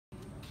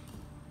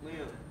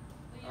Liam,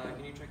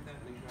 can you check that?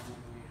 Make sure I'm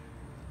looking at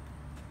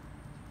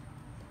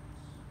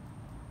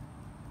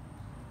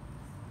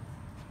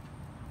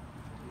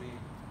me.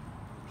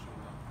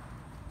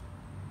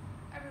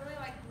 I really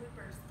like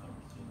bloopers.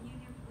 Can you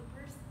do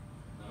bloopers?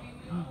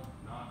 No,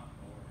 not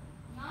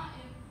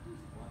in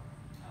what?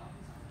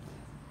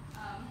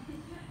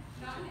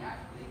 Not in the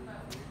actual thing,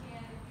 but we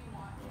can if you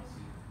want.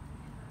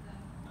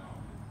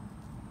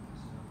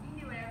 You can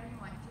do whatever you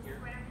want. Just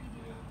whatever you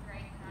do will be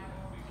great, and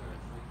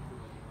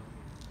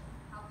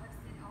I'll post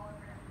it all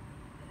over everything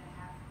that I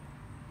have.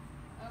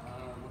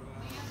 Okay.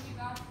 Liam, you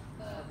got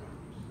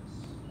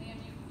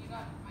you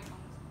got my phone.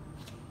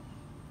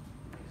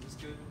 Is this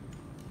good?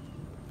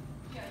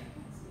 Yeah, you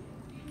can see it.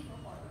 You can go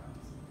farther on.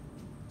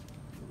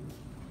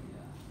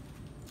 Yeah.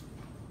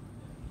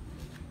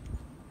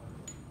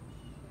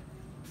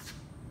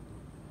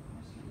 I'm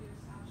just gonna do a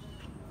sound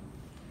check.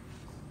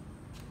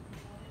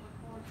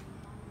 Record.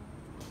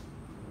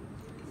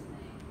 Do this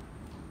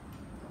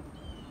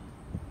thing.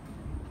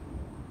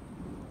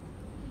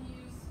 Can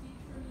you speak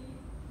for me?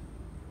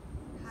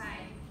 Hi.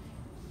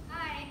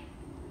 Hi.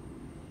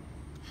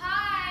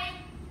 Hi.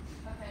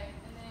 Okay,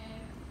 and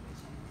then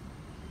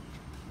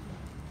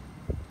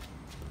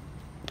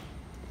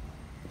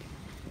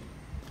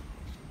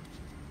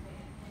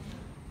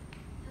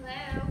Hello.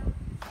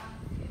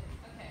 sounds good.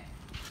 Okay.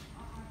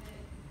 I'll have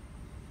it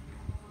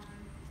on.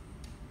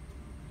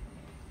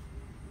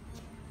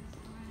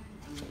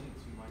 We need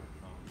two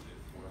microphones if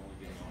we're only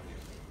getting audio.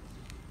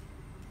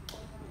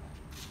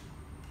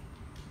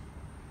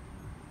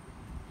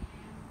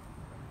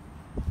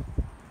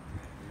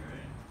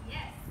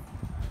 Yes.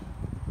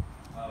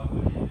 What do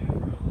you do for a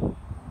living?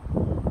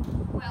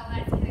 Well,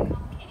 that's kind of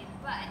complicated,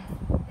 but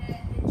the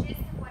gist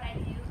of what I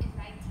do is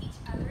I teach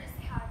others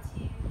how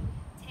to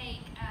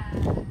take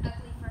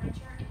ugly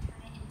furniture and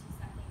turn it into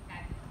something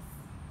fabulous.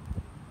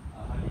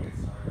 How do you get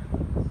started in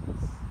the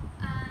business?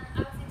 I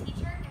was a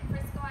teacher at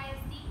Frisco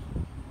ISD,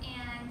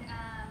 and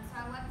so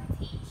I love to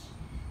teach.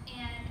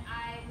 And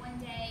I one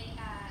day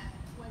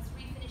was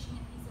refinishing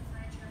a piece of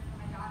furniture for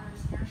my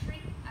daughter's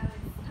nursery. I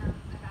was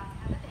about to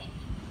have a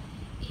baby,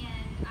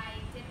 and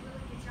I did a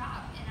really good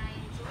job, and I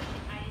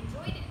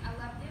enjoyed it. I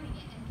loved doing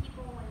it, and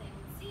people, when they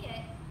would see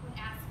it, would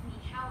ask me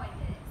how I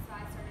did it. So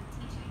I started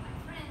teaching my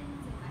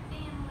friends and my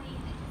family,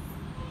 and it just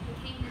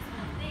became this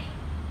whole thing.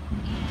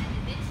 And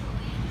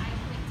eventually, I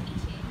quit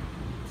teaching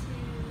to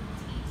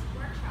teach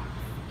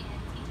workshops and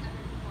teach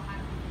other people how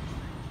to finish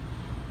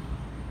furniture.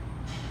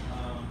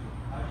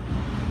 How do you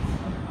get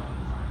started on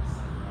trying to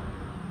set a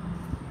record?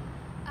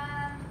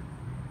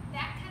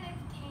 That kind of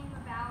came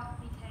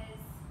about because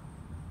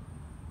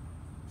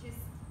just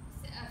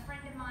a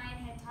friend of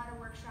mine had taught a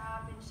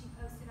workshop, and she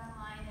posted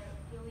online a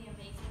really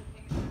amazing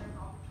picture of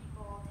all the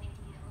people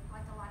taking it. It looked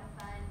like a lot of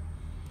fun.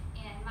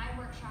 And my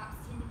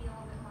workshops tend to be a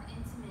little bit more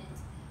intimate,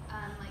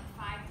 like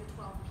 5 to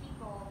 12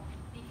 people,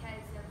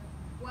 because of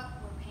what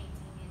we're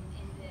painting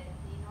and the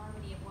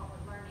enormity of what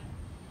we're learning.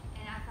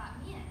 And I thought,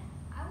 man,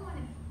 I want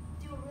to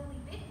do a really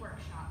big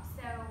workshop.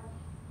 So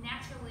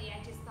naturally,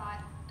 I just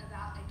thought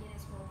about a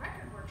Guinness World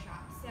Record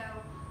workshop. So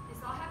this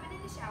all happened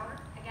in the shower.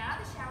 I got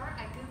out of the shower,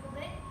 I Googled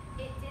it.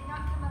 It did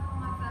not come up on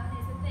my phone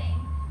as a thing.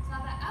 So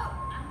I thought, oh,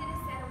 I'm going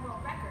to set a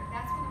world record.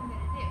 That's what I'm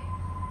going to do.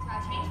 So I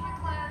changed my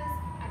clothes,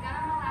 I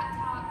got on my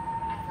laptop,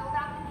 I filled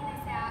out the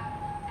Guinness app.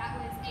 That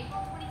was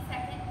April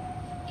 22nd,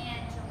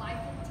 and July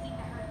 15th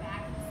I heard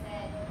back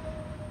and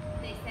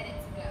they said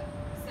it's a go.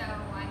 So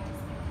I've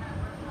just been kind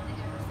of working on it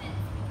ever since,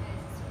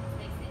 because as soon as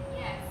they said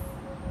yes,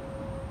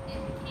 it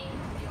became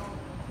real,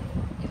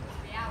 it was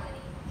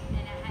reality,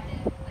 and I had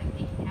to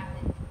make it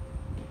happen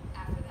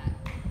after that.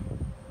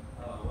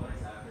 What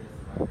exactly is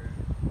the record?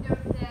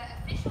 The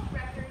official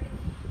record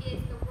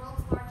is the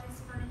world's largest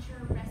furniture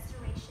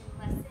restoration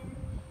lesson,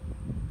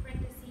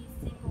 parentheses,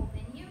 single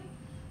venue.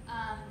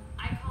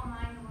 I call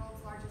mine the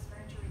world's largest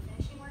furniture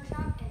refinishing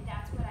workshop, and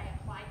that's what I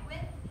applied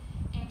with.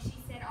 And she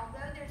said,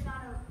 although there's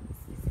not a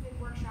specific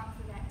workshop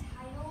for that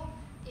title,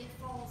 it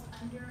falls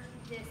under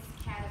this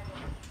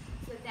category.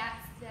 So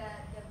that's the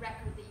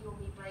record that you'll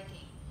be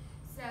breaking.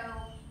 So,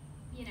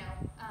 you know,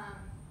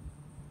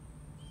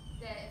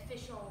 the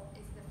official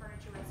is the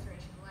furniture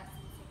restoration lesson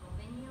single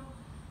venue,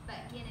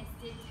 but Guinness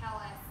did tell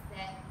us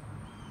that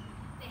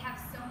they have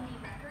so many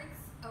records,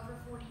 over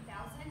 40,000,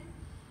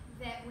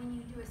 that when you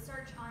do a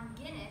search on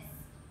Guinness,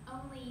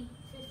 only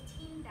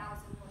 15,000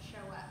 will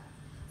show up.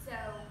 So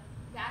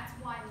that's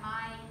why when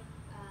I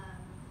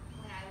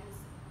was,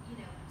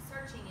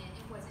 searching it,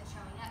 it wasn't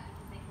showing up,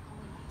 because they can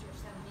only feature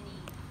so many,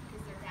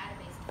 because their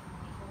database can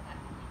only hold that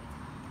many at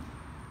a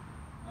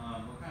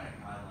time. What kind of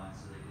guidelines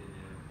do they give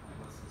you? Like,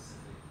 what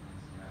specific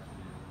things you have to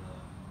do with the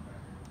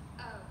record?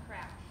 Oh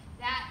crap!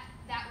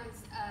 That was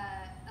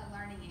a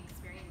learning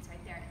experience right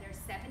there. There's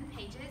 7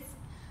 pages.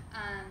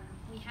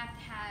 We have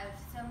to have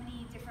so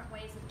many different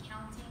ways of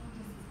counting,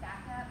 just as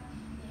backup.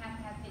 We have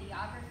to have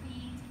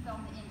videography to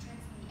film the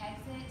entrance and the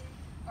exit,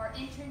 or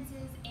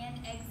entrances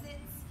and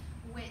exits,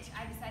 which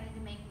I decided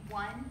to make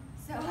one,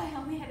 so I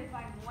only had to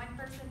find one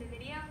person to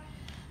video.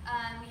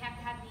 We have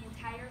to have the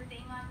entire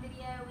thing on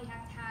video. We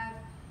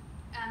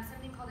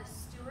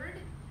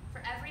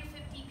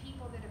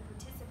people that are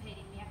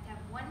participating, we have to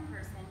have one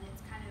person that's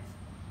kind of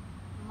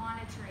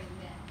monitoring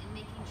them and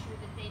making sure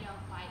that they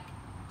don't like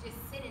just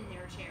sit in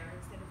their chair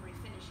instead of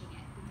refinishing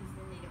it, because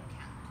then they don't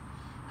count.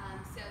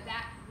 So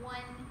that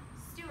one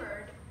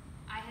steward,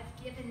 I have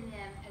given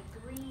them a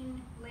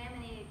green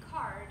laminated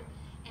card,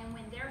 and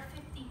when their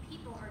 50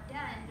 people are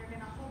done, they're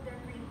going to hold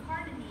their green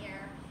card in the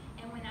air,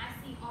 and when I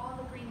see all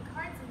the green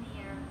cards in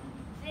the air,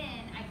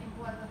 then I can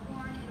blow the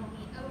horn, it'll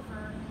be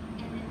over,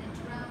 and then the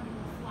drone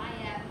will fly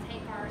up,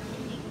 take our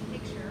unique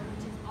picture,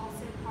 which is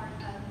also part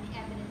of the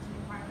evidence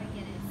required by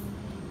Guinness,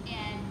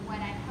 and what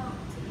I hope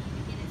to be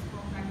the Guinness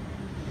World Record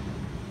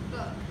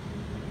book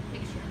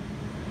picture.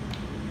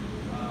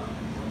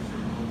 What's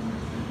your goal for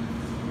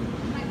attendance?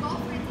 My goal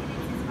for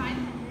attendance is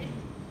 500.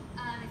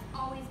 It's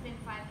always been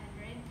 500.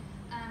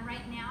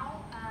 Right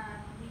now,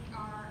 we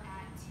are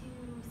at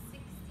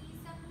 260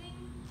 something.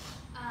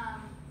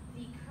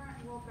 The current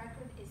world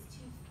record is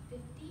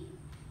 250.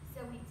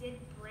 So we did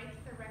break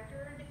the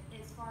record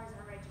as far as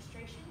our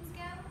registrations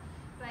go.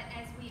 But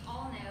as we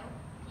all know,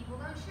 people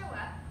don't show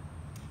up,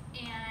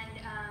 and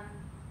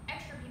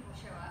extra people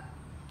show up.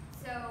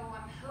 So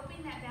I'm hoping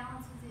that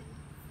balances it,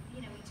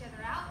 each other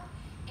out.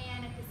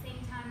 And at the same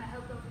time, I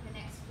hope over the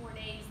next 4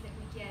 days that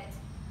we get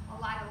a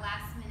lot of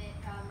last minute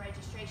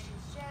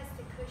registrations just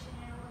to cushion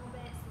it a little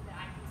bit so that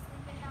I can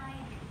sleep at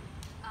night.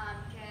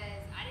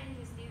 Because I didn't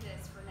just do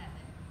this for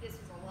nothing. This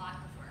was a lot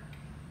of work.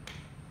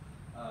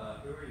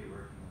 Who are you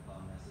working with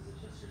on this? Is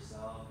it just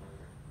yourself, or?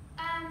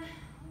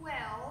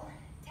 Well,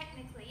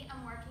 technically,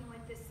 I'm working with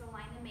the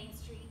Celina Main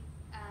Street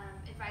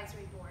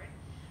Advisory Board.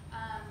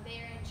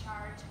 They're in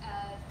charge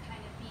of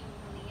kind of being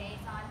the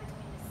liaison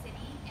between the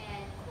city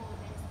and cool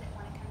events that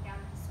want to come down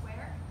to the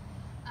square.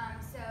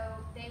 So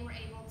they were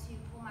able to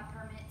pull my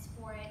permits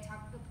for it,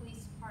 talk to the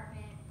police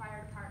department,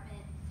 fire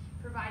department,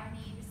 provide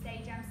me the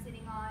stage I'm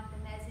sitting on, the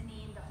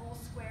mezzanine, the whole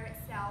square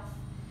itself,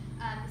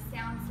 the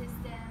sound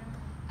system,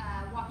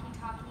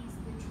 walkie-talkies,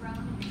 the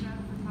drone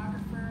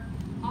photographer,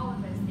 all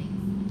of those things.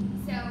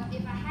 So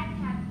if I hadn't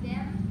had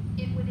them,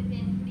 it would have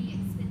been pretty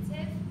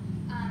expensive,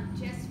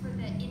 just for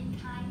the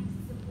in-kind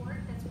support.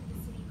 That's what the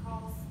city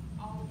calls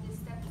all of this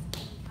stuff, is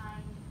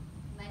in-kind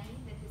money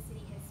that the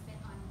city has spent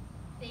on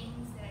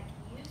things that I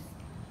can use.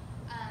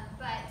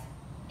 But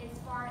as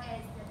far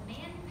as the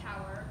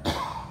manpower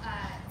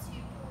to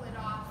pull it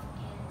off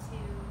and to,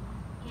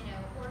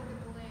 order the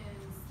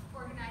balloons,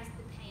 organize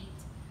the paint,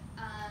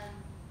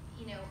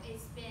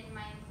 it's been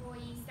my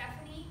employee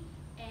Stephanie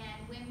and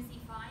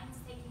Whimsy Fines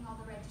taking all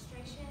the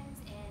registrations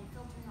and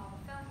filtering all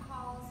the phone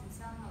calls and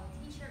selling all the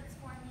t-shirts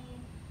for me.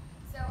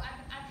 So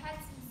I've had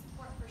some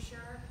support for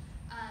sure,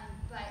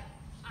 but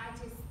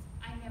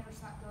I never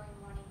stopped going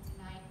morning to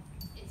night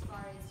as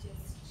far as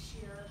just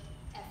sheer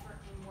effort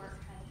and work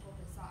trying to pull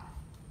this off.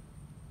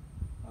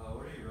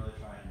 What are you really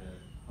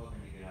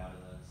hoping to get out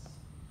of this?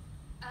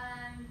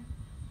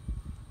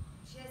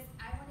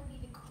 I want to be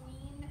the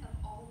queen of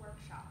all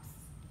workshops.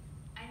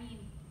 I mean,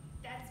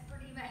 that's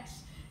pretty much,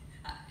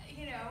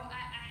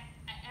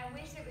 I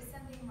wish it was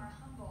something more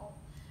humble,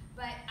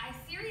 but I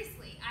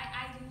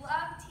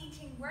love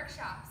teaching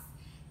workshops,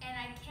 and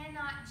I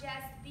cannot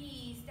just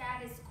be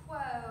status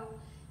quo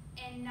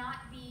and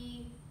not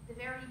be the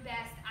very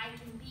best I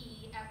can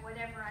be at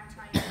whatever I'm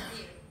trying to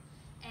do.